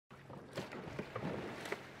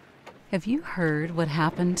Have you heard what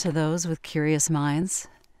happened to those with curious minds?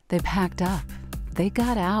 They packed up, they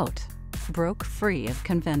got out, broke free of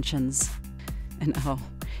conventions. And oh,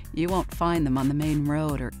 you won't find them on the main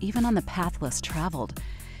road or even on the path less traveled.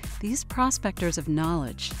 These prospectors of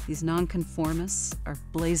knowledge, these nonconformists, are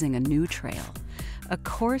blazing a new trail, a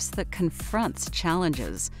course that confronts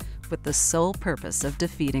challenges with the sole purpose of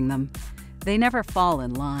defeating them. They never fall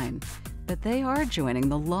in line, but they are joining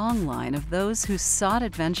the long line of those who sought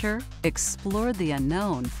adventure, explored the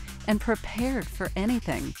unknown, and prepared for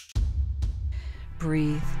anything.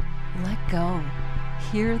 Breathe, let go,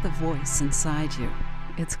 hear the voice inside you.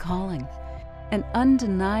 It's calling. An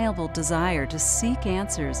undeniable desire to seek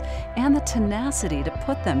answers and the tenacity to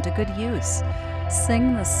put them to good use.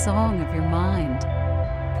 Sing the song of your mind.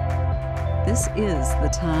 This is the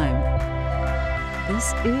time.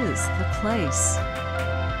 This is the place.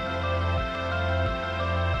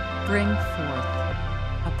 Bring forth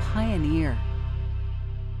a pioneer.